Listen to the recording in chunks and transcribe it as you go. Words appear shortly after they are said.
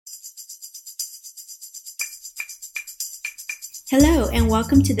Hello, and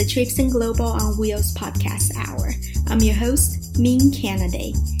welcome to the Traipsing Global on Wheels podcast hour. I'm your host, Ming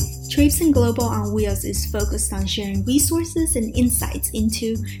Canaday. Traipsing Global on Wheels is focused on sharing resources and insights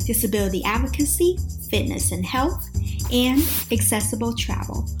into disability advocacy, fitness and health, and accessible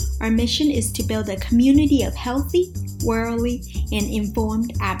travel. Our mission is to build a community of healthy, worldly, and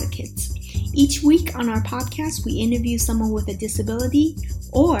informed advocates. Each week on our podcast, we interview someone with a disability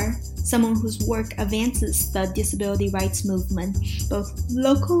or someone whose work advances the disability rights movement, both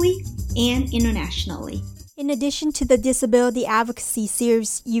locally and internationally. In addition to the disability advocacy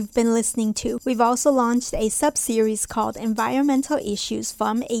series you've been listening to, we've also launched a sub-series called Environmental Issues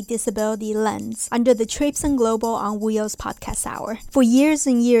from a Disability Lens under the Traipsing Global on Wheels podcast hour. For years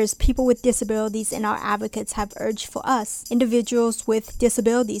and years, people with disabilities and our advocates have urged for us, individuals with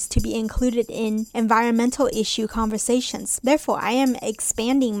disabilities, to be included in environmental issue conversations. Therefore, I am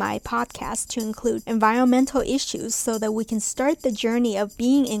expanding my podcast to include environmental issues so that we can start the journey of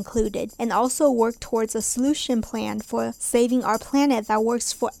being included and also work towards a solution plan for saving our planet that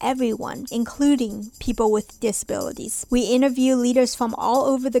works for everyone, including people with disabilities. We interview leaders from all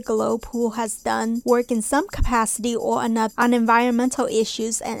over the globe who has done work in some capacity or another on environmental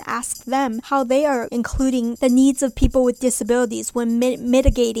issues and ask them how they are including the needs of people with disabilities when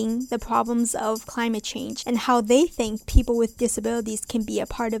mitigating the problems of climate change and how they think people with disabilities can be a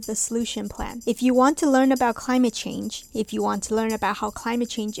part of the solution plan. If you want to learn about climate change, if you want to learn about how climate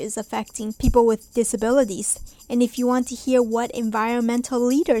change is affecting people with disabilities, and if you want to hear what environmental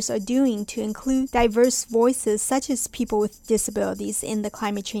leaders are doing to include diverse voices such as people with disabilities in the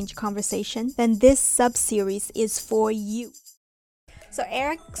climate change conversation, then this sub-series is for you. So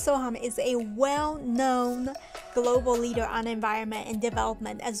Eric Soham is a well-known global leader on environment and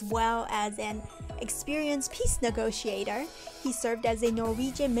development as well as an experienced peace negotiator. He served as a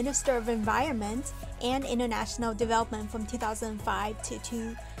Norwegian Minister of Environment and International Development from 2005 to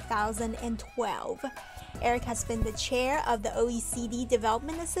 2012. Eric has been the chair of the OECD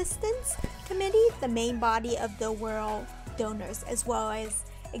Development Assistance Committee, the main body of the world donors, as well as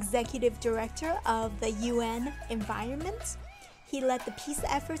executive director of the UN Environment. He led the peace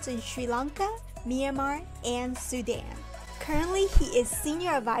efforts in Sri Lanka, Myanmar, and Sudan. Currently, he is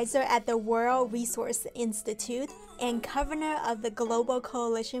senior advisor at the World Resource Institute and governor of the Global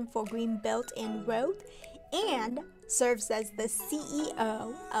Coalition for Green Belt and Road, and serves as the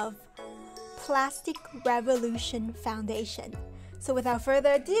CEO of Plastic Revolution Foundation. So without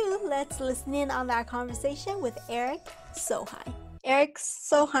further ado, let's listen in on that conversation with Eric Solheim. Eric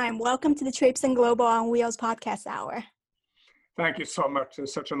Solheim, welcome to the Traipsing Global on Wheels podcast hour. Thank you so much.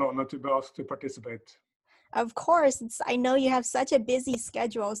 It's such an honor to be asked to participate. Of course, I know you have such a busy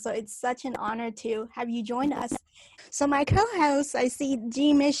schedule, so it's such an honor to have you join us. So my co-host, I see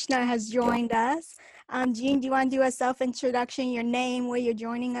Jean Mishner has joined us. Jean, do you want to do a self-introduction, your name, where you're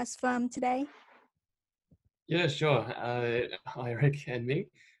joining us from today? Yeah, sure. Hi, Eric and me.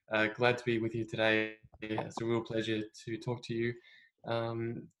 Glad to be with you today. It's a real pleasure to talk to you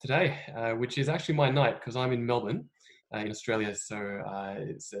today, which is actually my night because I'm in Melbourne, in Australia. So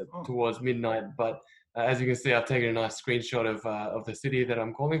it's towards midnight. But as you can see, I've taken a nice screenshot of the city that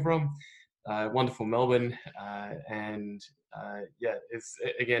I'm calling from. Wonderful Melbourne, and yeah, it's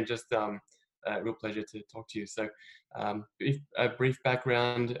again just a real pleasure to talk to you. So a brief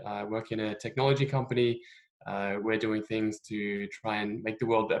background: I work in a technology company. We're doing things to try and make the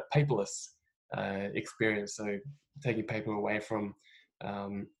world a paperless experience. So taking paper away from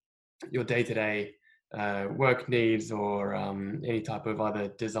your day-to-day work needs or any type of other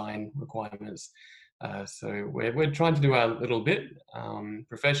design requirements. So we're trying to do our little bit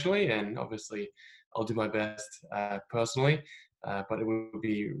professionally, and obviously I'll do my best personally. But it would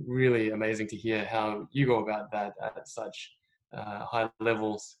be really amazing to hear how you go about that at such high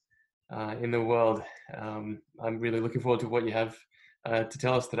levels in the world. I'm really looking forward to what you have to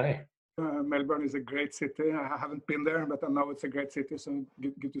tell us today. Melbourne is a great city. I haven't been there, but I know it's a great city, so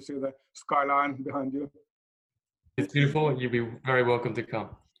good to see the skyline behind you. It's beautiful. You'll be very welcome to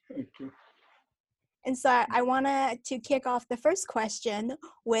come. Thank you. And so I wanted to kick off the first question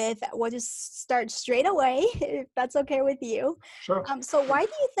with, we'll just start straight away, if that's okay with you. Sure. So why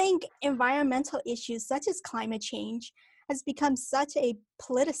do you think environmental issues such as climate change has become such a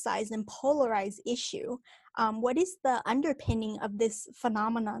politicized and polarized issue? What is the underpinning of this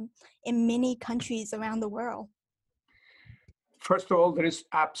phenomenon in many countries around the world? First of all, there is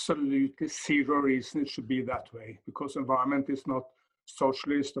absolutely zero reason it should be that way, because environment is not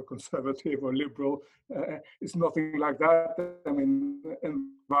socialist or conservative or liberal. It's nothing like that. I mean,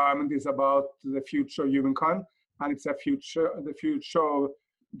 environment is about the future of humankind, and it's the future of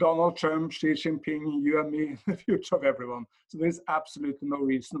Donald Trump, Xi Jinping, you and me, the future of everyone. So there's absolutely no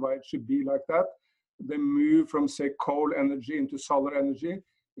reason why it should be like that. The move from, say, coal energy into solar energy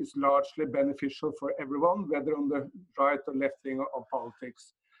is largely beneficial for everyone, whether on the right or left wing of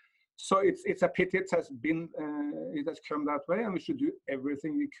politics. So it's a pity it has come that way, and we should do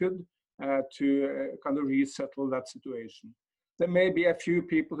everything we could to kind of resettle that situation. There may be a few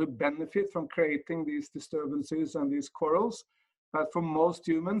people who benefit from creating these disturbances and these quarrels, but for most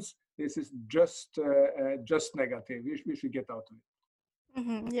humans, this is just negative. We should get out of it.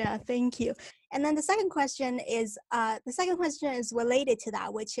 Yeah, thank you. And then the second question is related to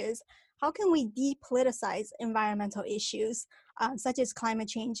that, which is how can we depoliticize environmental issues such as climate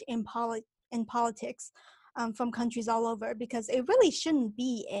change in politics from countries all over, because it really shouldn't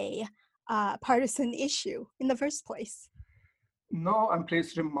be a partisan issue in the first place. No, and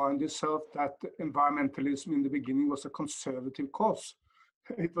please remind yourself that environmentalism in the beginning was a conservative cause.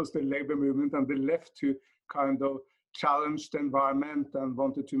 It was the labor movement and the left who kind of challenged the environment and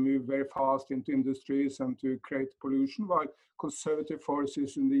wanted to move very fast into industries and to create pollution, while conservative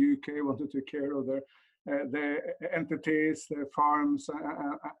forces in the UK wanted to care of their entities, their farms,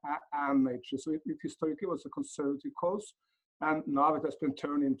 and nature. So it historically was a conservative cause, and now it has been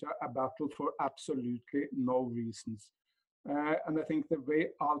turned into a battle for absolutely no reasons. And I think the way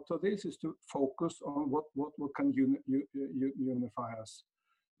out of this is to focus on what can unify us,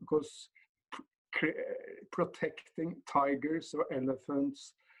 because protecting tigers or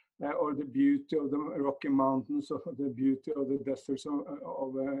elephants or the beauty of the Rocky Mountains or the beauty of the deserts of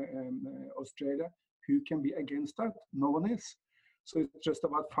Australia, who can be against that? No one is. So it's just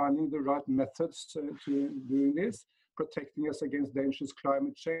about finding the right methods to doing this, protecting us against dangerous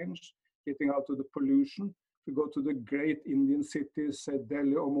climate change, getting out of the pollution. If you go to the great Indian cities,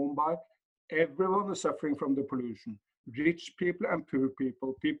 Delhi or Mumbai, everyone is suffering from the pollution. Rich people and poor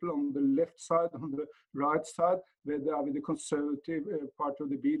people, people on the left side, on the right side, whether they are with the conservative part of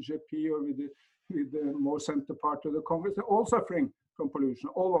the BJP or with the more center part of the Congress, they're all suffering from pollution,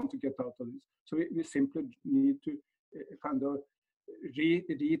 all want to get out of this. So we simply need to kind of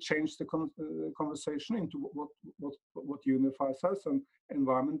change the conversation into what unifies us, and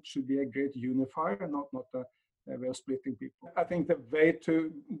environment should be a great unifier and not a way of splitting people. I think the way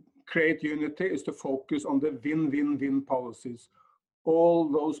to create unity is to focus on the win-win-win policies. All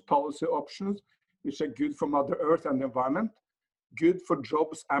those policy options which are good for Mother Earth and the environment, good for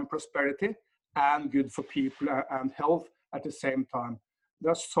jobs and prosperity, and good for people and health at the same time.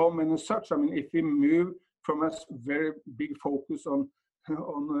 There are so many such. I mean, if we move from a very big focus on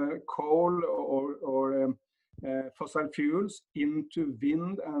coal or fossil fuels into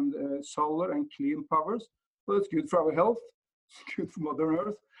wind and solar and clean powers, well, it's good for our health, it's good for Mother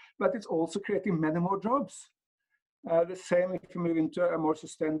Earth, but it's also creating many more jobs. The same if you move into a more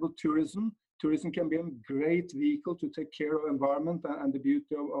sustainable tourism. Tourism can be a great vehicle to take care of environment and the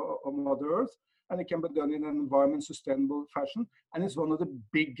beauty of Mother Earth, and it can be done in an environment sustainable fashion. And it's one of the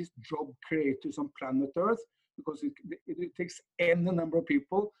biggest job creators on planet Earth, because it takes any number of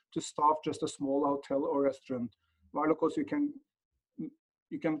people to staff just a small hotel or restaurant. While of course you can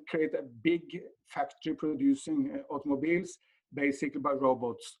create a big factory producing automobiles basically by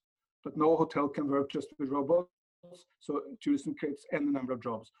robots, but no hotel can work just with robots. So tourism creates any number of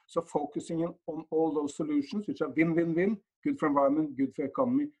jobs. So focusing on all those solutions, which are win-win-win, good for environment, good for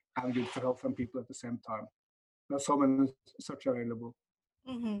economy, and good for health and people at the same time. There are so many such available.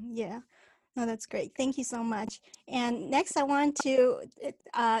 Yeah. No, that's great. Thank you so much. And next, I want to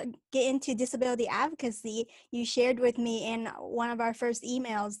get into disability advocacy. You shared with me in one of our first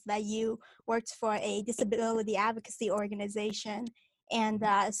emails that you worked for a disability advocacy organization. And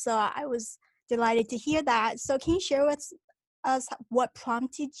so I was delighted to hear that. So can you share with us what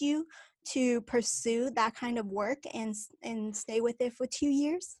prompted you to pursue that kind of work and stay with it for 2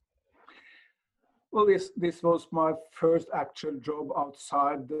 years? Well, this was my first actual job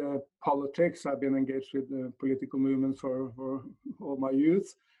outside politics. I've been engaged with the political movements for all my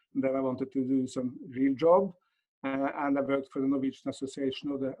youth. And then I wanted to do some real job. And I worked for the Norwegian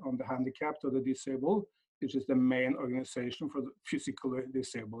Association on the Handicapped or the Disabled, which is the main organization for the physically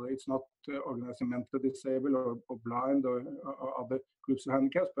disabled. It's not organizing mentally disabled or blind or other groups of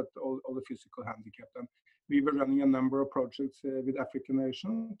handicaps, but all the physical handicapped. And we were running a number of projects with African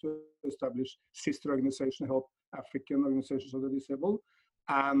nations to establish sister organizations, help African organizations of the disabled,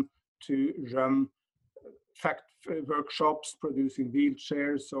 and to run workshops producing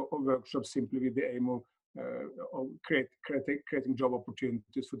wheelchairs or workshops simply with the aim of creating job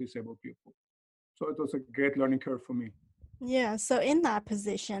opportunities for disabled people. So it was a great learning curve for me. Yeah, so in that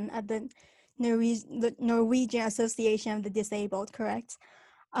position at the Norwegian Association of the Disabled, correct?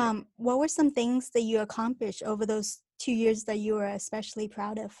 What were some things that you accomplished over those 2 years that you were especially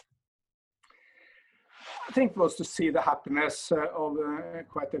proud of? I think it was to see the happiness of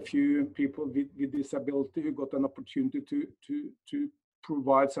quite a few people with disability who got an opportunity to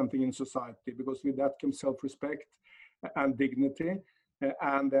provide something in society, because with that comes self-respect and dignity,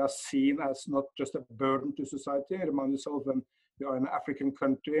 and they are seen as not just a burden to society. Remind yourself, when you are in an African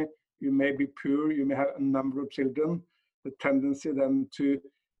country, you may be poor, you may have a number of children, the tendency then to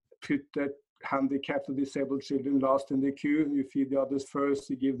put the handicapped or disabled children last in the queue. You feed the others first,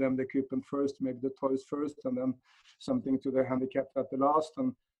 you give them the equipment first, maybe the toys first, and then something to the handicapped at the last.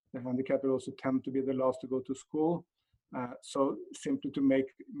 And the handicapped will also tend to be the last to go to school. So simply to make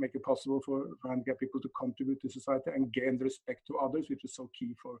it possible for handicapped people to contribute to society and gain the respect to others, which is so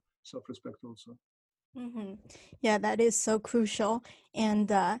key for self-respect also. Mm-hmm. Yeah, that is so crucial.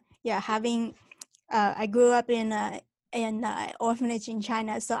 And I grew up in an orphanage in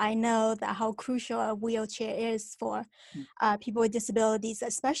China, so I know that how crucial a wheelchair is for people with disabilities,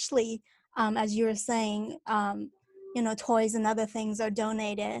 especially as you were saying, toys and other things are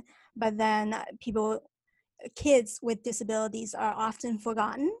donated, but then kids with disabilities are often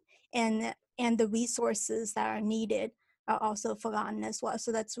forgotten, and the resources that are needed are also forgotten as well.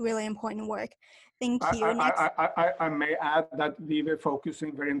 So that's really important work. Thank you. I may add that we were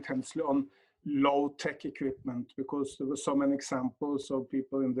focusing very intensely on low-tech equipment, because there were so many examples of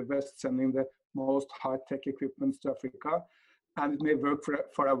people in the West sending the most high-tech equipment to Africa, and it may work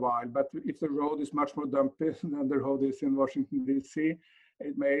for a while. But if the road is much more dumpy than the road is in Washington, D.C.,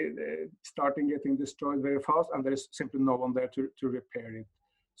 it may start getting destroyed very fast, and there is simply no one there to repair it.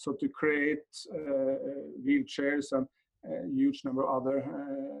 So to create wheelchairs and a huge number of other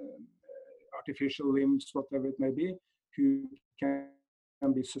artificial limbs, whatever it may be, who can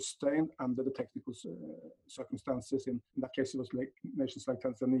be sustained under the technical circumstances. In that case, it was like nations like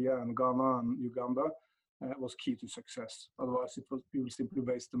Tanzania and Ghana and Uganda was key to success. Otherwise, you will simply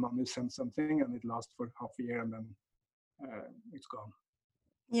waste the money, send something, and it lasts for half a year, and then it's gone.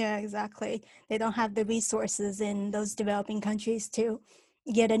 Yeah, exactly. They don't have the resources in those developing countries to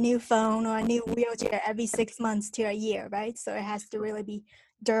get a new phone or a new wheelchair every 6 months to a year, right? So it has to really be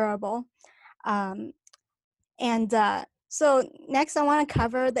durable. So next, I want to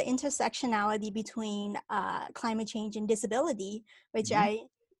cover the intersectionality between climate change and disability, which I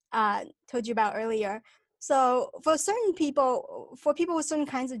told you about earlier. So for people with certain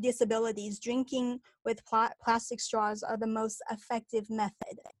kinds of disabilities, drinking with plastic straws are the most effective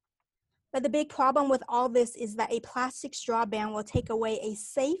method. But the big problem with all this is that a plastic straw ban will take away a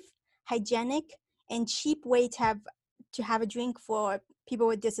safe, hygienic, and cheap way to have a drink for people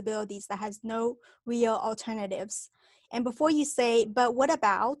with disabilities that has no real alternatives. And before you say, but what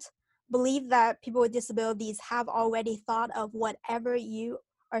about, believe that people with disabilities have already thought of whatever you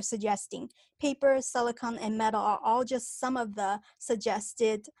are suggesting. Paper, silicone, and metal are all just some of the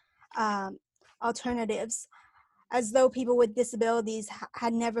suggested alternatives, as though people with disabilities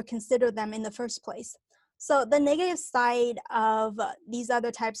had never considered them in the first place. So the negative side of these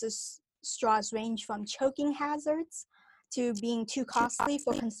other types of straws range from choking hazards to being too costly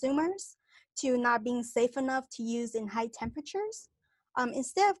for consumers to not being safe enough to use in high temperatures.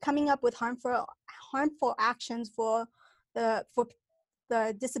 Instead of coming up with harmful actions for the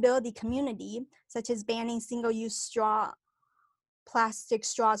disability community, such as banning single-use plastic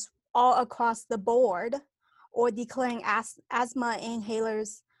straws all across the board, or declaring asthma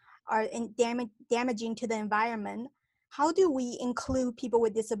inhalers are damaging to the environment, how do we include people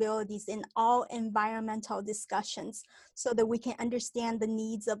with disabilities in all environmental discussions so that we can understand the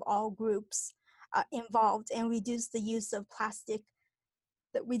needs of all groups involved and reduce the use of plastics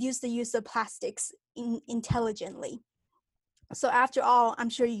intelligently? So after all, I'm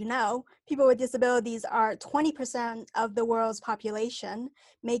sure you know, people with disabilities are 20% of the world's population,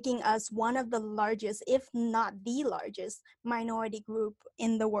 making us one of the largest, if not the largest, minority group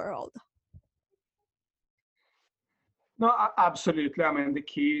in the world. No, absolutely. I mean, the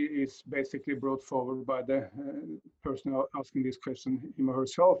key is basically brought forward by the person asking this question, him or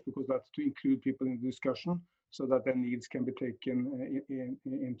herself, because that's to include people in the discussion so that their needs can be taken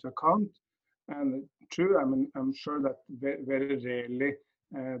into account. And true, I mean, I'm sure that very rarely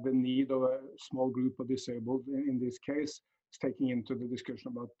the need of a small group of disabled, in this case, is taking into the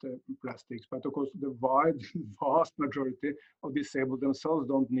discussion about plastics. But of course, the vast majority of disabled themselves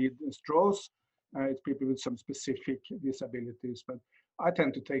don't need straws. It's people with some specific disabilities. But I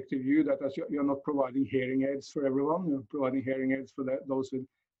tend to take the view that as you're not providing hearing aids for everyone, you're providing hearing aids for those with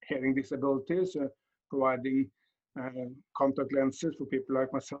hearing disabilities, providing contact lenses for people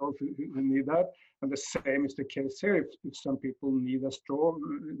like myself who need that. And the same is the case here. If some people need a straw,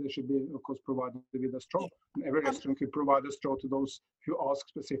 they should be, of course, provided with a straw. And every restaurant could provide a straw to those who ask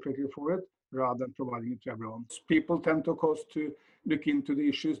specifically for it, rather than providing it to everyone. People tend, of course, to look into the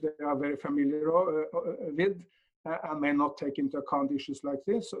issues they are very familiar with, and may not take into account issues like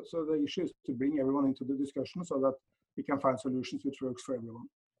this. So the issue is to bring everyone into the discussion so that we can find solutions which works for everyone.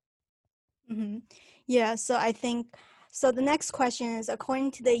 Mm-hmm. Yeah, so I think, so the next question is,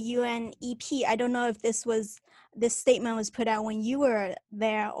 according to the UNEP, I don't know if this statement was put out when you were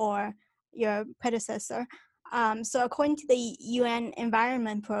there or your predecessor. So according to the UN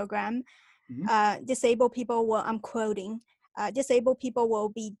Environment Program, disabled people will, I'm quoting, disabled people will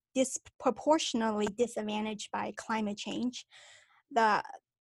be disproportionately disadvantaged by climate change.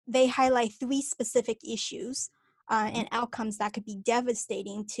 They highlight 3 specific issues and outcomes that could be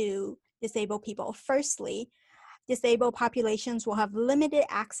devastating to disabled people. Firstly, disabled populations will have limited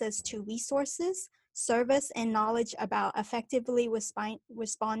access to resources, service, and knowledge about effectively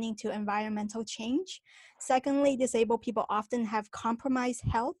responding to environmental change. Secondly, disabled people often have compromised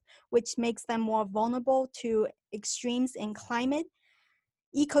health, which makes them more vulnerable to extremes in climate,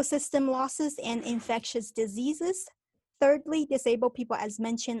 ecosystem losses, and infectious diseases. Thirdly, disabled people, as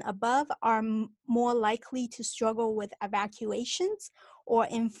mentioned above, are more likely to struggle with evacuations or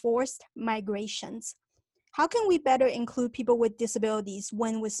enforced migrations. How can we better include people with disabilities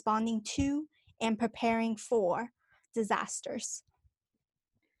when responding to and preparing for disasters?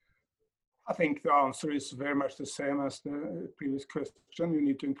 I think the answer is very much the same as the previous question. You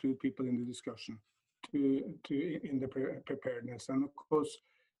need to include people in the discussion in the preparedness. And of course,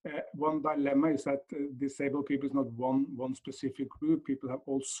 one dilemma is that disabled people is not one specific group. People have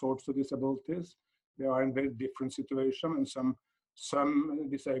all sorts of disabilities. They are in very different situations, and some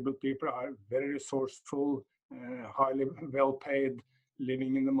disabled people are very resourceful, highly well paid,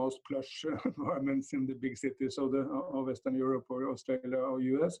 living in the most plush environments in the big cities of Western Europe or Australia or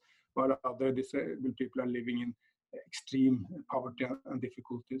US, while other disabled people are living in extreme poverty and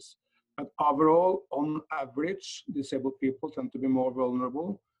difficulties. But overall, on average, disabled people tend to be more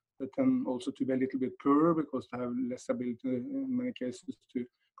vulnerable. They tend also to be a little bit poorer because they have less ability in many cases to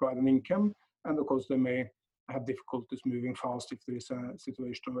provide an income. And of course, they may have difficulties moving fast if there is a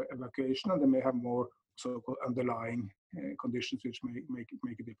situation of evacuation, and they may have more so-called underlying conditions which make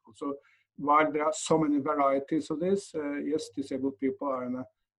it difficult. So while there are so many varieties of this, yes, disabled people are in a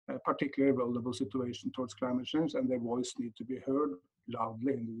particularly vulnerable situation towards climate change, and their voice needs to be heard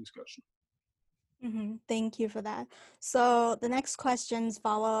loudly in the discussion. Mm-hmm. Thank you for that. So the next questions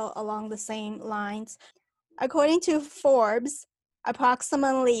follow along the same lines. According to Forbes,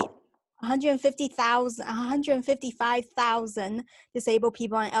 approximately 155,000 disabled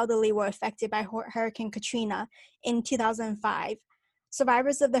people and elderly were affected by Hurricane Katrina in 2005.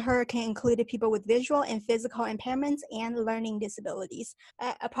 Survivors of the hurricane included people with visual and physical impairments and learning disabilities.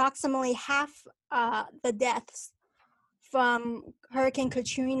 Approximately half the deaths from Hurricane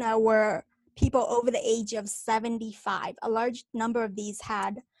Katrina were people over the age of 75. A large number of these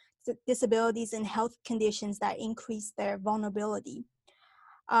had disabilities and health conditions that increased their vulnerability.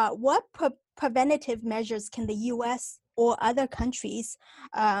 What preventative measures can the U.S. or other countries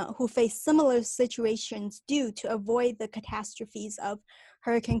who face similar situations do to avoid the catastrophes of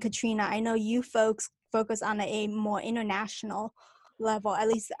Hurricane Katrina? I know you folks focus on a more international level, at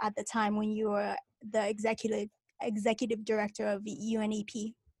least at the time when you were the executive director of the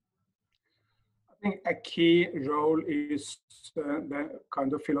UNEP. I think a key role is the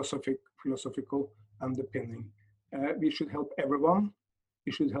kind of philosophical underpinning. We should help everyone.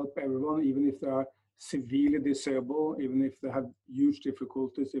 We should help everyone, even if they are severely disabled, even if they have huge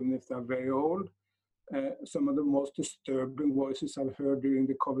difficulties, even if they are very old. Some of the most disturbing voices I've heard during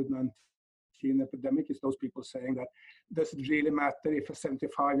the COVID-19 epidemic is those people saying that, does it really matter if a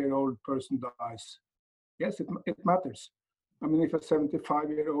 75-year-old person dies? Yes, it matters. I mean, if a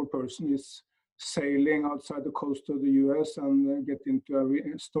 75-year-old person is sailing outside the coast of the US and get into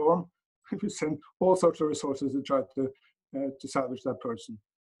a storm, we send all sorts of resources to try to salvage that person.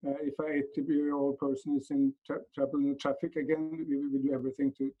 If an 80-year-old person is in trouble in the traffic, again, we will do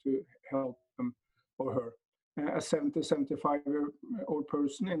everything to help them or her. A 75-year-old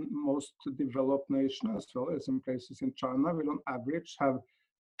person in most developed nations, as well as in places in China, will on average have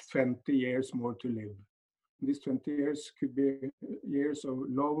 20 years more to live. These 20 years could be years of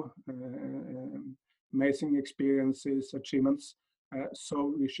low, amazing experiences, achievements.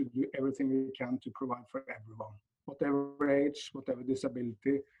 So we should do everything we can to provide for everyone, whatever age, whatever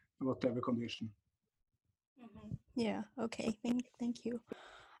disability, whatever condition. Mm-hmm. Yeah, okay, thank you.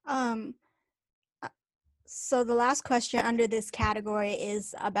 So the last question under this category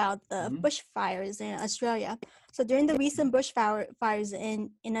is about the bushfires in Australia. So during the recent bushfires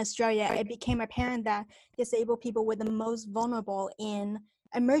in Australia, it became apparent that disabled people were the most vulnerable in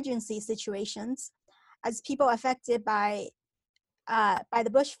emergency situations. As people affected by the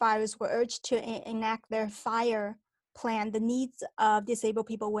bushfires were urged to enact their fire plan, the needs of disabled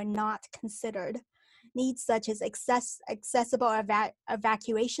people were not considered. Needs such as accessible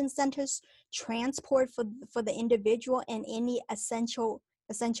evacuation centers, transport for the individual, and any essential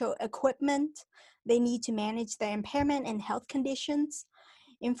equipment they need to manage their impairment and health conditions,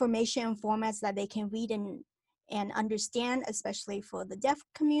 information in formats that they can read and understand, especially for the deaf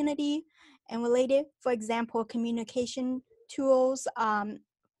community and related. For example, communication tools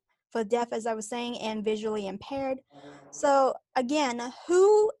for deaf, as I was saying, and visually impaired. So again,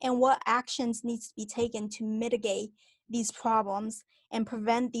 who and what actions needs to be taken to mitigate these problems and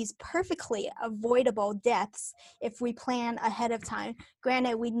prevent these perfectly avoidable deaths if we plan ahead of time?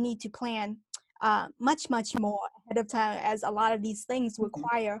 Granted, we need to plan much more ahead of time, as a lot of these things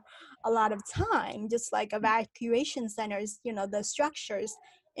require a lot of time, just like evacuation centers, the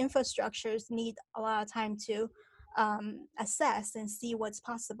infrastructures need a lot of time to assess and see what's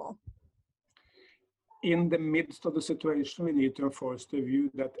possible. In the midst of the situation, we need to enforce the view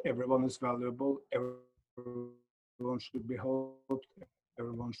that everyone is valuable, everyone should be helped,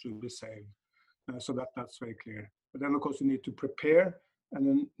 everyone should be saved. So that's very clear. But then, of course, you need to prepare, and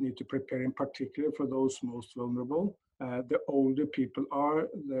then need to prepare in particular for those most vulnerable. The older people are,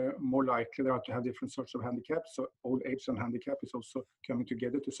 the more likely they are to have different sorts of handicaps. So old age and handicap is also coming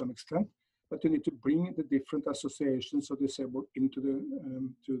together to some extent. But you need to bring the different associations of disabled into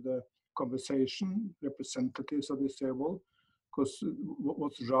the conversation, representatives of disabled, because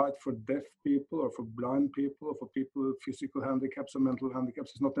what's right for deaf people or for blind people or for people with physical handicaps or mental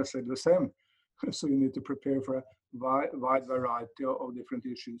handicaps is not necessarily the same. So you need to prepare for a wide variety of different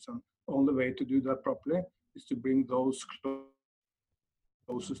issues. And the only way to do that properly is to bring those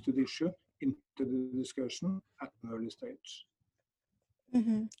closest to the issue into the discussion at an early stage.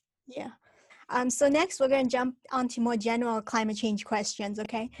 Mm-hmm. Yeah. So next, we're going to jump onto more general climate change questions,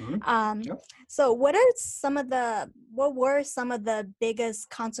 okay? So what were some of the biggest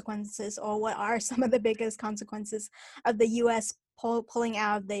consequences, or what are some of the biggest consequences of the U.S. pulling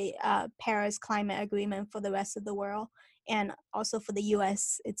out of the Paris Climate Agreement for the rest of the world, and also for the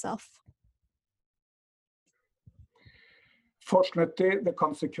U.S. itself? Fortunately, the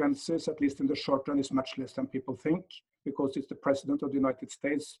consequences, at least in the short run, is much less than people think, because it's the President of the United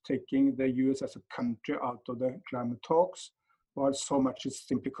States taking the US as a country out of the climate talks, while so much is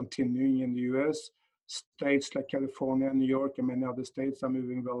simply continuing in the US. States like California, New York, and many other states are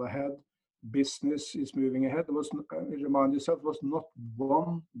moving well ahead. Business is moving ahead. Remind yourself, there was not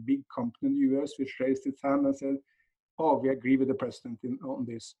one big company in the US which raised its hand and said, oh, we agree with the President on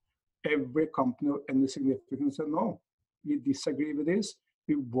this. Every company of any significance said, no, we disagree with this.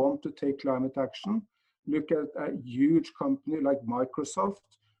 We want to take climate action. Look at a huge company like Microsoft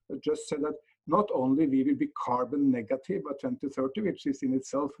that just said that not only we will be carbon negative by 2030, which is in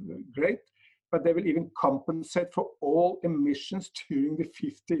itself great, but they will even compensate for all emissions during the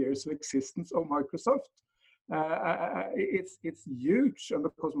 50 years of existence of Microsoft. It's huge, and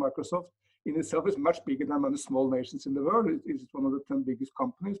of course Microsoft in itself is much bigger than many small nations in the world. It's one of the 10 biggest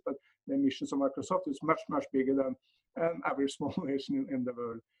companies, but the emissions of Microsoft is much bigger than an average small nation in the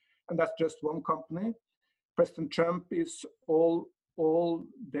world. And that's just one company. President Trump is all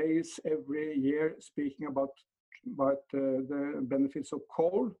days, every year, speaking about the benefits of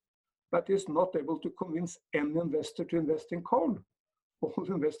coal, but is not able to convince any investor to invest in coal. All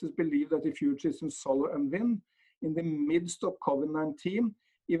investors believe that the future is in solar and wind. In the midst of COVID-19,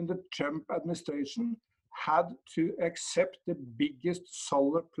 even the Trump administration had to accept the biggest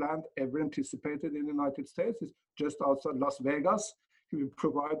solar plant ever anticipated in the United States. It's just outside Las Vegas. It will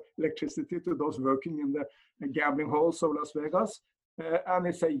provide electricity to those working in the gambling halls of Las Vegas. And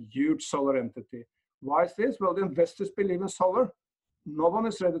it's a huge solar entity. Why is this? Well, the investors believe in solar. No one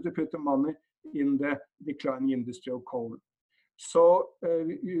is ready to put the money in the declining industry of coal. So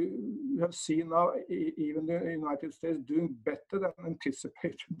you have seen now even the United States doing better than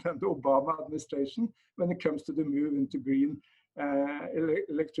anticipated than the Obama administration when it comes to the move into green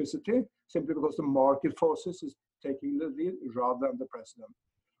electricity, simply because the market forces is taking the lead rather than the president.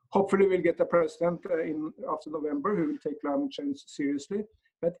 Hopefully we'll get a president after November who will take climate change seriously.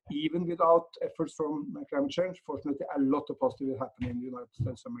 But even without efforts from climate change, fortunately, a lot of positive is happening in the United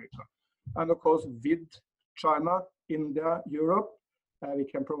States of America. And of course, with China, India, Europe, we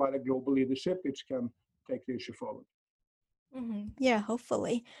can provide a global leadership which can take the issue forward. Yeah,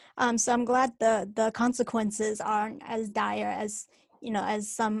 hopefully. So I'm glad the consequences aren't as dire as as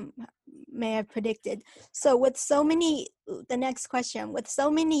some may have predicted. So with so many, the next question, with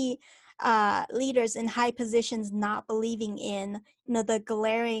so many leaders in high positions not believing in the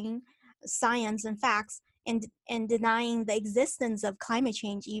glaring science and facts and denying the existence of climate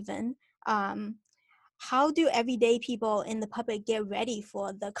change, even um, how do everyday people in the public get ready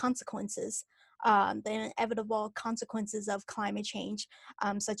for the consequences, the inevitable consequences of climate change,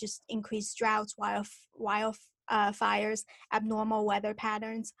 such as increased droughts, fires, abnormal weather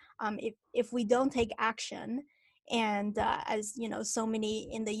patterns? If we don't take action, and as you know, so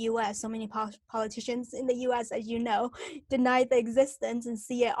many in the U.S., so many politicians in the U.S., as you know, deny the existence and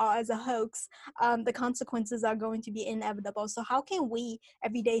see it all as a hoax, the consequences are going to be inevitable. So how can we,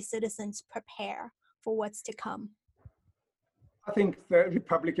 everyday citizens, prepare for what's to come? I think the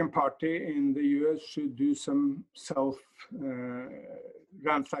Republican Party in the US should do some self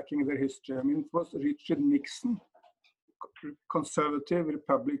ransacking their history. I mean, it was Richard Nixon, conservative,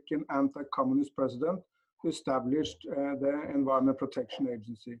 Republican, anti-communist president, who established the Environment Protection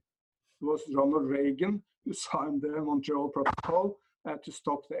Agency. It was Ronald Reagan who signed the Montreal Protocol to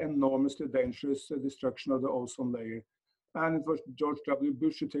stop the enormously dangerous destruction of the ozone layer. And it was George W.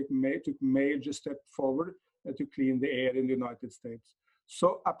 Bush who took major steps forward to clean the air in the United States.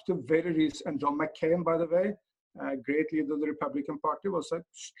 So up to very recent, and John McCain, by the way, great leader of the Republican Party, was a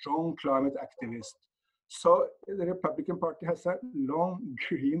strong climate activist. So the Republican Party has a long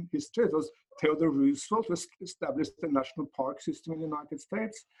green history. It was Theodore Roosevelt who established the national park system in the United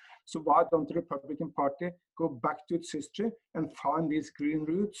States. So why don't the Republican Party go back to its history and find these green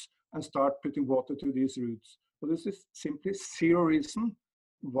roots and start putting water to these roots? So this is simply zero reason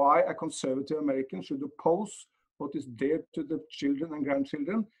why a conservative American should oppose what is dear to the children and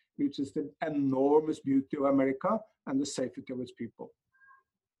grandchildren, which is the enormous beauty of America and the safety of its people.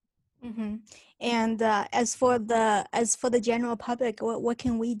 Mm-hmm. And as for the general public, what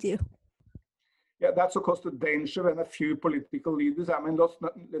can we do? Yeah, that's of course the danger when a few political leaders, I mean,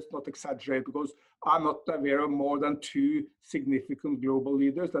 let's not exaggerate, because I'm not aware of more than two significant global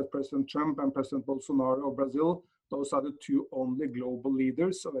leaders, that's President Trump and President Bolsonaro of Brazil. Those are the two only global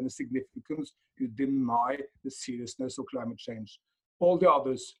leaders of any significance who deny the seriousness of climate change. All the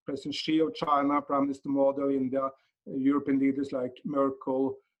others, President Xi of China, Prime Minister Modi of India, European leaders like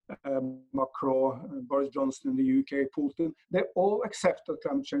Merkel, Macron, Boris Johnson in the UK, Putin, they all accept that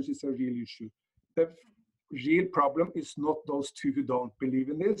climate change is a real issue. The real problem is not those two who don't believe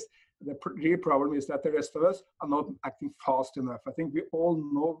in this. The real problem is that the rest of us are not acting fast enough. I think we all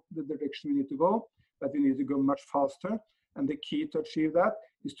know the direction we need to go, that we need to go much faster. And the key to achieve that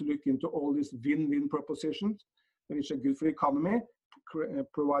is to look into all these win-win propositions, which are good for the economy,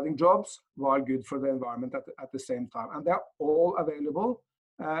 providing jobs, while good for the environment at the same time. And they're all available,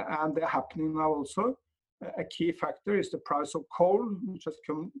 and they're happening now also. A key factor is the price of coal, which has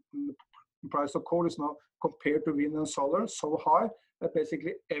come. The price of coal is now, compared to wind and solar, so high that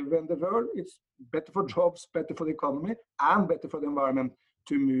basically everywhere in the world it's better for jobs, better for the economy, and better for the environment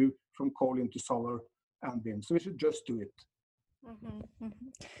to move from coal into solar and wind. So we should just do it. Mm-hmm,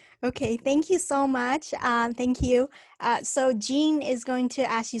 mm-hmm. Okay, thank you so much. Thank you. So Jean is going to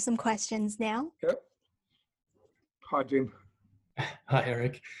ask you some questions now. Okay. Hi, Jean. Hi,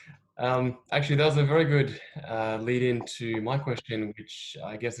 Eric. Actually, that was a very good lead into my question, which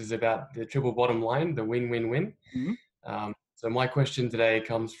I guess is about the triple bottom line, the win-win-win. Mm-hmm. So my question today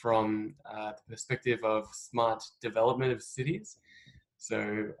comes from the perspective of smart development of cities.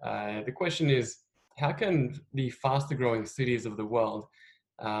 So the question is, how can the faster growing cities of the world,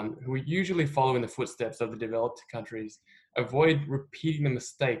 who usually follow in the footsteps of the developed countries, avoid repeating the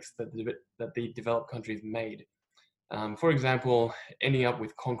mistakes that the developed countries made? For example, ending up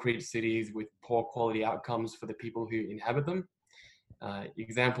with concrete cities with poor quality outcomes for the people who inhabit them.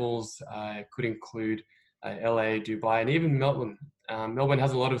 Examples could include LA, Dubai, and even Melbourne. Melbourne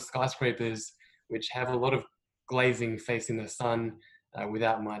has a lot of skyscrapers which have a lot of glazing facing the sun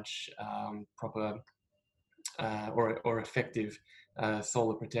without much proper or effective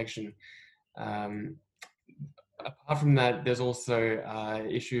solar protection. Apart from that, there's also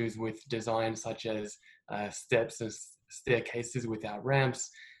issues with design such as steps and staircases without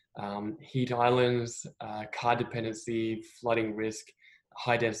ramps, heat islands, car dependency, flooding risk,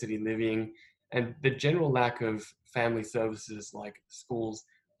 high density living, and the general lack of family services like schools,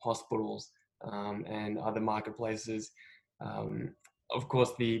 hospitals, and other marketplaces. Of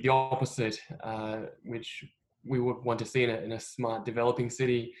course, the opposite, which we would want to see in a smart developing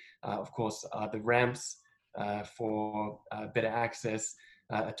city, of course, are the ramps for better access,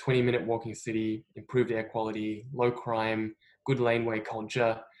 a 20-minute walking city, improved air quality, low crime, good laneway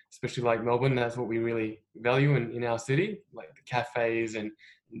culture, especially like Melbourne. That's what we really value in our city, like the cafes and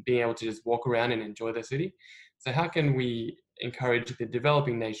being able to just walk around and enjoy the city. So how can we encourage the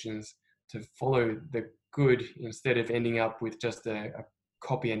developing nations to follow the good instead of ending up with just a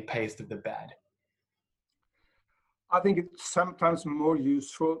copy and paste of the bad? I think it's sometimes more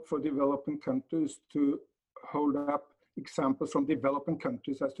useful for developing countries to hold up examples from developing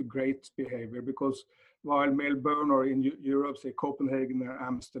countries as to great behavior, because while Melbourne or in Europe, say Copenhagen or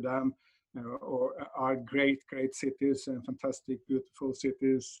Amsterdam, or are great cities and fantastic, beautiful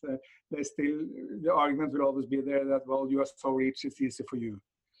cities, they still, the argument will always be there that, well, you are so rich, it's easy for you.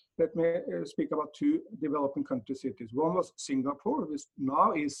 Let me speak about two developing country cities. One was Singapore, which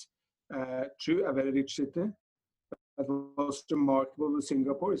now is true a very rich city. What was remarkable with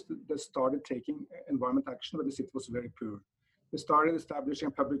Singapore is that they started taking environment action when the city was very poor. They started establishing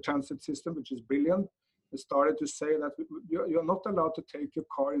a public transit system, which is brilliant. They started to say that you're not allowed to take your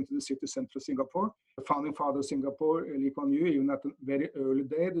car into the city center of Singapore. The founding father of Singapore, Lee Kuan Yew, even at a very early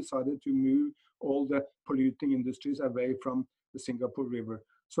day, decided to move all the polluting industries away from the Singapore River.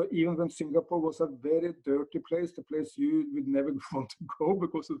 So even when Singapore was a very dirty place, the place you would never want to go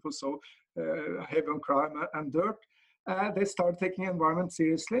because it was so heavy on crime and dirt, they started taking environment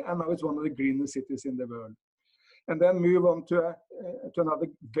seriously, and now it's one of the greenest cities in the world. And then move on to another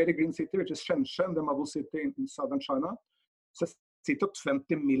very green city, which is Shenzhen, the model city in southern China. It's a city of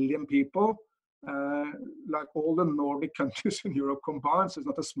 20 million people, like all the Nordic countries in Europe combined, so it's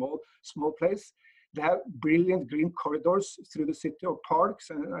not a small place. They have brilliant green corridors through the city, or parks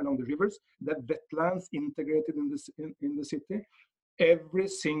and along the rivers. They have wetlands integrated in the city. Every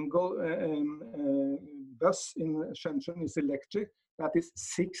single bus in Shenzhen is electric. That is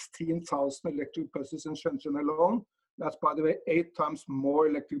 16,000 electric buses in Shenzhen alone. That's, by the way, 8 times more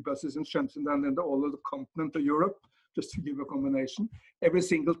electric buses in Shenzhen than in all of the continent of Europe, just to give a combination. Every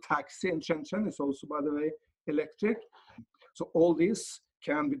single taxi in Shenzhen is also, by the way, electric. So all these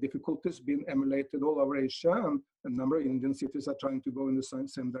can be difficulties being emulated all over Asia, and a number of Indian cities are trying to go in the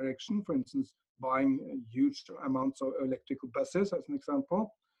same direction. For instance, buying huge amounts of electrical buses, as an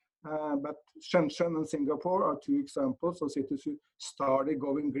example. But Shenzhen and Singapore are two examples of cities who started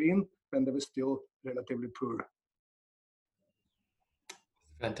going green when they were still relatively poor.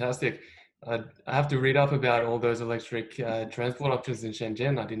 Fantastic. I have to read up about all those electric transport options in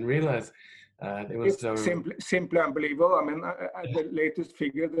Shenzhen. I didn't realize it was it's so... simply unbelievable. I mean, the latest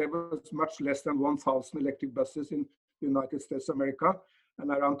figure, there was much less than 1,000 electric buses in the United States of America, and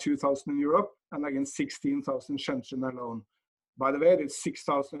around 2,000 in Europe, and again 16,000 in Shenzhen alone. By the way, there's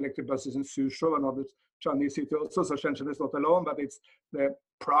 6,000 electric buses in Suzhou, another Chinese city also, so Shenzhen is not alone, but it's the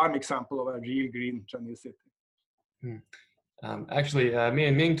prime example of a real green Chinese city. Actually, me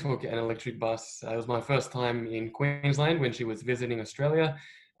and Ming took an electric bus. It was my first time in Queensland when she was visiting Australia,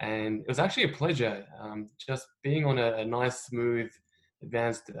 and it was actually a pleasure. Just being on a nice, smooth,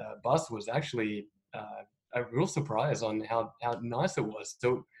 advanced bus was actually a real surprise on how nice it was.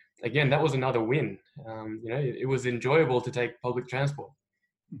 So again, that was another win. It was enjoyable to take public transport.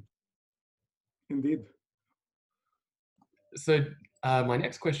 Indeed. So my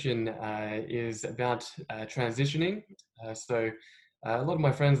next question is about transitioning. So a lot of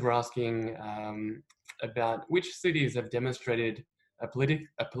my friends were asking about which cities have demonstrated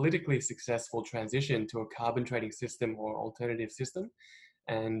a politically successful transition to a carbon trading system or alternative system.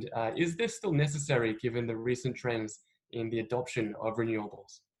 And is this still necessary given the recent trends in the adoption of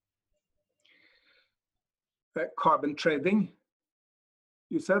renewables? Carbon trading,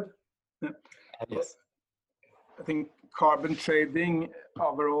 you said? Yes. I think carbon trading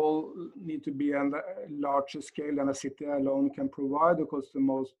overall need to be on a larger scale than a city alone can provide, because the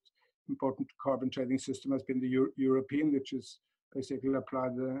most important carbon trading system has been the European, which is basically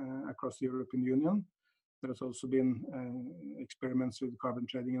applied across the European Union. There's also been experiments with carbon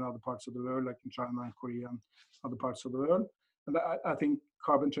trading in other parts of the world, like in China and Korea and other parts of the world. And I think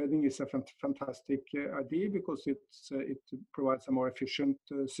carbon trading is a fantastic idea, because it provides a more efficient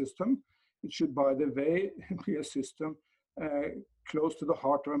system. It should, by the way, be a system close to the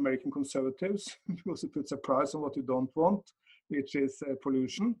heart of American conservatives, because it puts a price on what you don't want, which is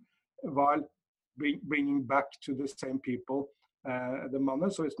pollution, while bringing back to the same people the money.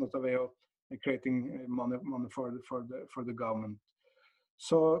 So it's not a way of creating money for the government.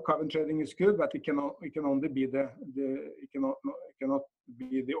 So carbon trading is good, but it cannot be it cannot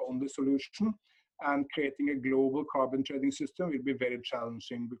be the only solution. And creating a global carbon trading system will be very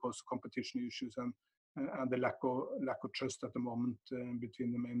challenging, because of competition issues and the lack of trust at the moment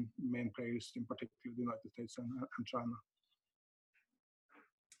between the main players, in particular the United States and China.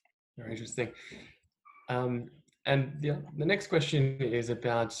 Very interesting. And the next question is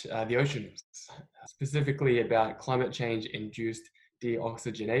about the oceans, specifically about climate change-induced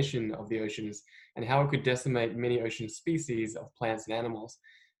deoxygenation of the oceans and how it could decimate many ocean species of plants and animals.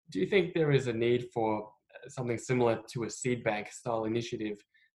 Do you think there is a need for something similar to a seed bank style initiative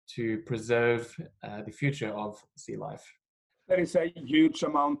to preserve the future of sea life? There is a huge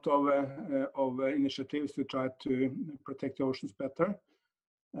amount of initiatives to try to protect the oceans better.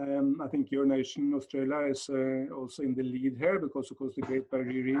 I think your nation, Australia, is also in the lead here because, of course, the Great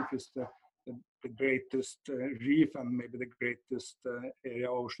Barrier Reef is the greatest reef and maybe the greatest area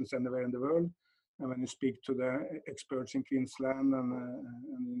of oceans anywhere in the world. And when you speak to the experts in Queensland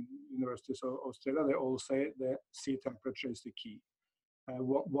and universities of Australia, they all say the sea temperature is the key.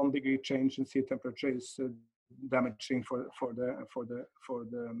 1 degree change in sea temperature is damaging for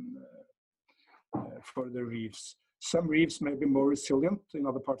the reefs. Some reefs may be more resilient in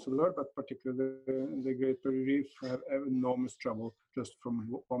other parts of the world, but particularly the Great Barrier Reef have enormous trouble just from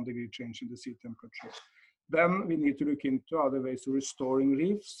 1 degree change in the sea temperature. Then we need to look into other ways of restoring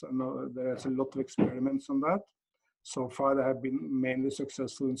reefs. And there's a lot of experiments on that. So far, they have been mainly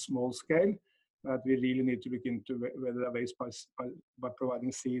successful in small scale, but we really need to look into whether there are ways by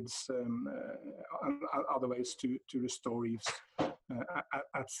providing seeds and other ways to restore reefs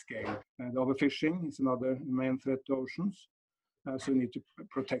at scale. And overfishing is another main threat to oceans. So we need to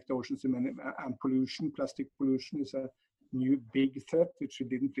protect oceans and pollution. Plastic pollution is a new big threat, which we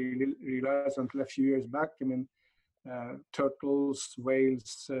didn't really realize until a few years back. I mean, turtles,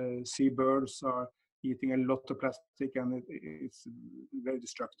 whales, seabirds are eating a lot of plastic, and it's very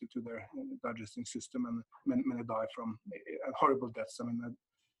destructive to their digesting system, and many die from horrible deaths. I mean,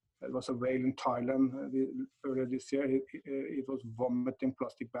 there was a whale in Thailand earlier this year. It was vomiting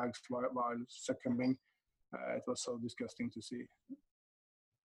plastic bags while succumbing. It was so disgusting to see.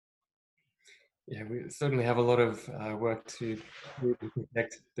 Yeah, we certainly have a lot of work to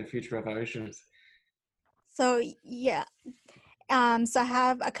protect the future of our oceans. So yeah, so I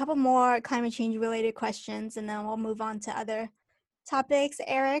have a couple more climate change related questions, and then we'll move on to other topics,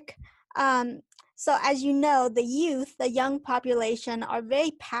 Eric. So as you know, the youth, the young population are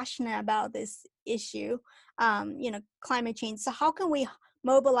very passionate about this issue, climate change. So how can we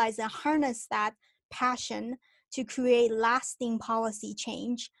mobilize and harness that passion to create lasting policy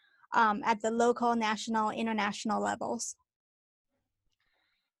change at the local, national, international levels?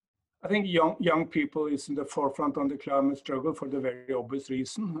 I think young people is in the forefront on the climate struggle for the very obvious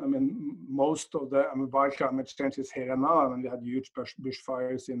reason. I mean, while climate change is here and now, and we had huge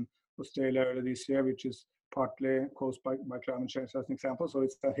bushfires in Australia earlier this year, which is partly caused by climate change as an example. So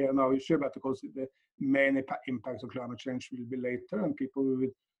it's a here and now issue, but of course the main impacts of climate change will be later, and people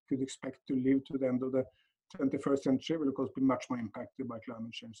who could expect to live to the end of the 21st century will of course be much more impacted by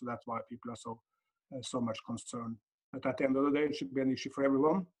climate change. So that's why people are so much concerned. But at the end of the day, it should be an issue for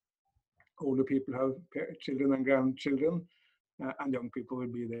everyone. Older people have children and grandchildren, and young people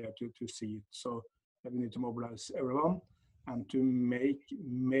will be there to see it. So we need to mobilize everyone and to make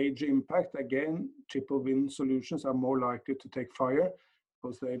major impact. Again, triple win solutions are more likely to take fire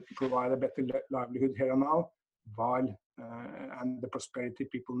because they provide a better livelihood here and now, while and the prosperity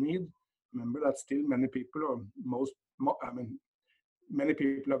people need. Remember that still many people, or many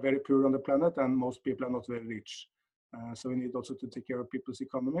people are very poor on the planet, and most people are not very rich. So we need also to take care of people's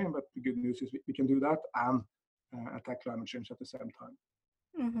economy, but the good news is we can do that and attack climate change at the same time.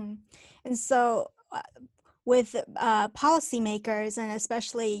 Mm-hmm. And so with policymakers, and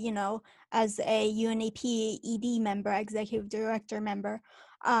especially, as a UNEP ED member, executive director member,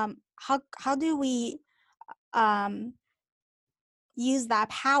 how do we use that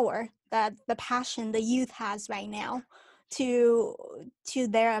power, that the passion the youth has right now, to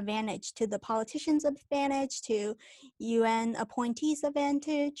their advantage, to the politicians' advantage, to UN appointees'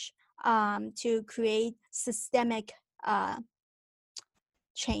 advantage, to create systemic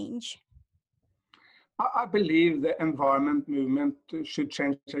change? I believe the environment movement should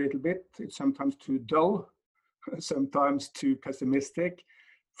change a little bit. It's sometimes too dull, sometimes too pessimistic,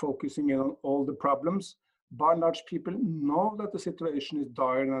 focusing in on all the problems. By and large, people know that the situation is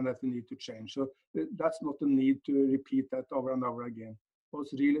dire and that we need to change. So that's not the need to repeat that over and over again.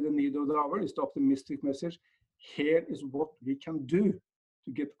 What's really the need of the hour is the optimistic message. Here is what we can do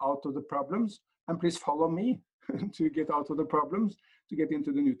to get out of the problems, and please follow me to get out of the problems, to get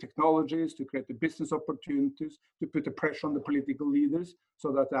into the new technologies, to create the business opportunities, to put the pressure on the political leaders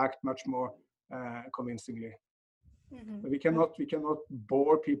so that they act much more convincingly. Mm-hmm. We cannot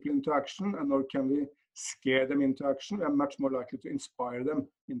bore people into action, and nor can we scare them into action. We are much more likely to inspire them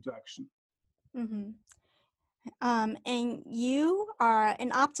into action. Mm-hmm. And you are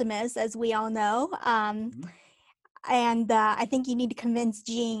an optimist, as we all know. And I think you need to convince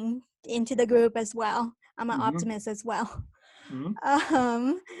Jean into the group as well. I'm an optimist as well.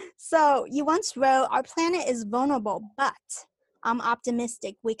 So you once wrote, "Our planet is vulnerable, but I'm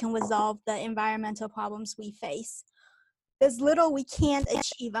optimistic we can resolve the environmental problems we face. There's little we can't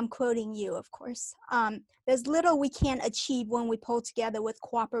achieve," I'm quoting you, of course. "There's little we can't achieve when we pull together with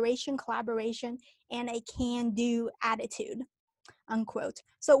cooperation, collaboration, and a can-do attitude," unquote.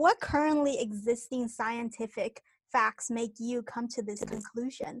 So what currently existing scientific facts make you come to this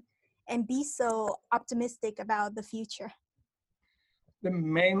conclusion and be so optimistic about the future? The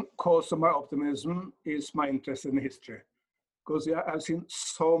main cause of my optimism is my interest in history, because I've seen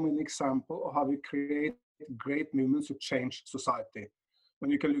so many examples of how we create great movements to change society.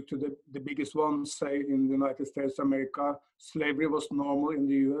 When you can look to the biggest ones, say in the United States of America, slavery was normal in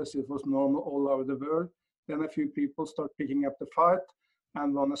the US, it was normal all over the world. Then a few people start picking up the fight,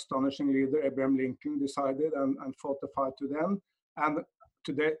 and one astonishing leader, Abraham Lincoln, decided and fought the fight to the end. And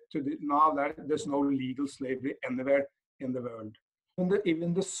now there's no legal slavery anywhere in the world.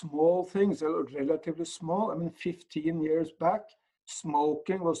 Even the small things are relatively small. I mean, 15 years back,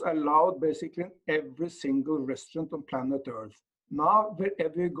 smoking was allowed basically in every single restaurant on planet Earth. Now,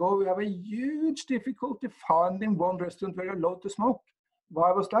 wherever you go, we have a huge difficulty finding one restaurant where you're allowed to smoke.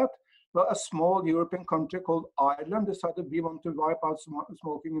 Why was that? Well, a small European country called Ireland decided we want to wipe out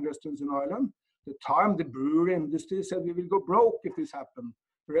smoking in restaurants in Ireland. At the time, the brewery industry said we will go broke if this happened.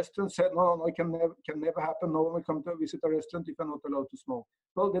 The restaurant said, no, it can never happen. No one will come to visit a restaurant if you're not allowed to smoke.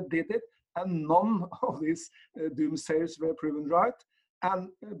 Well, they did it, and none of these doomsayers were proven right.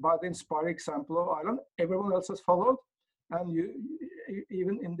 And by the inspiring example of Ireland, everyone else has followed. And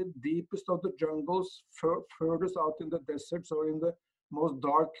even in the deepest of the jungles, furthest out in the deserts or in the most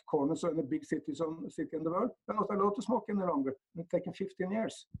dark corners or in the big city in the world, they're not allowed to smoke any longer. It's taken 15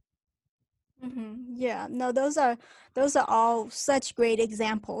 years. Yeah, no, those are all such great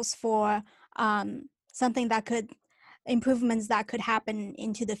examples for something that improvements that could happen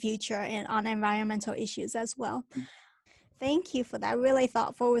into the future and on environmental issues as well. Thank you for that really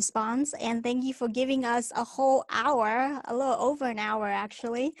thoughtful response, and thank you for giving us a whole hour, a little over an hour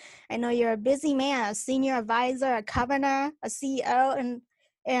actually. I know you're a busy man, a senior advisor, a governor, a CEO,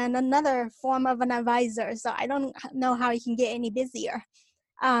 and another form of an advisor. So I don't know how you can get any busier.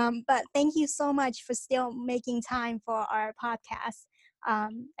 But thank you so much for still making time for our podcast. I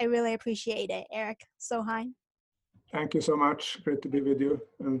really appreciate it, Eric Soheim. Thank you so much. Great to be with you,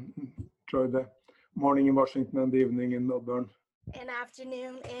 and enjoy the morning in Washington and the evening in Melbourne. And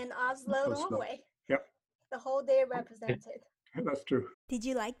afternoon in Oslo, Norway. Yep. The whole day represented. That's true. Did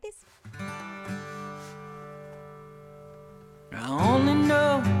you like this? I only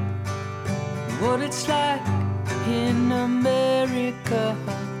know what it's like in America,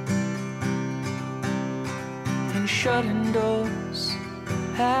 and shutting doors,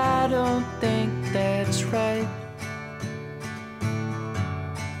 I don't think that's right.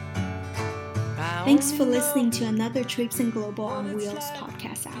 Thanks for listening to another Traipsing Global on Wheels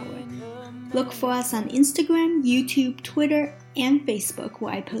podcast hour. Look for us on Instagram, YouTube, Twitter, and Facebook,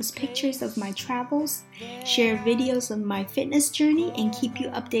 where I post pictures of my travels, share videos of my fitness journey, and keep you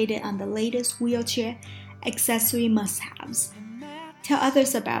updated on the latest wheelchair accessory must-haves. Tell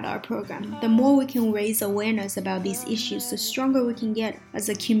others about our program. The more we can raise awareness about these issues, the stronger we can get as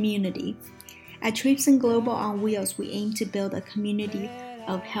a community. At Traipsing Global on Wheels, we aim to build a community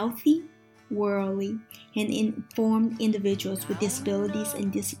of healthy, worldly, and informed individuals with disabilities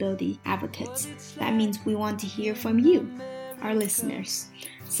and disability advocates. That means we want to hear from you, our listeners.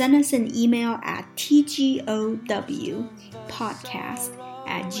 Send us an email at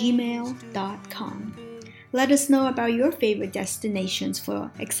tgowpodcast@gmail.com. Let us know about your favorite destinations for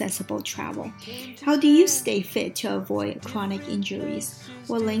accessible travel. How do you stay fit to avoid chronic injuries?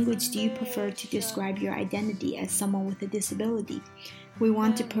 What language do you prefer to describe your identity as someone with a disability? We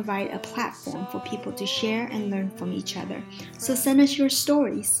want to provide a platform for people to share and learn from each other. So send us your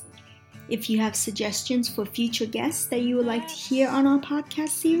stories. If you have suggestions for future guests that you would like to hear on our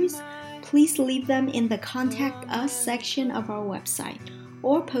podcast series, please leave them in the Contact Us section of our website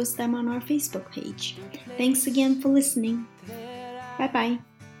or post them on our Facebook page. Thanks again for listening. Bye-bye.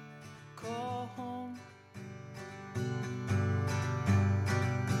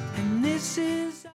 And this is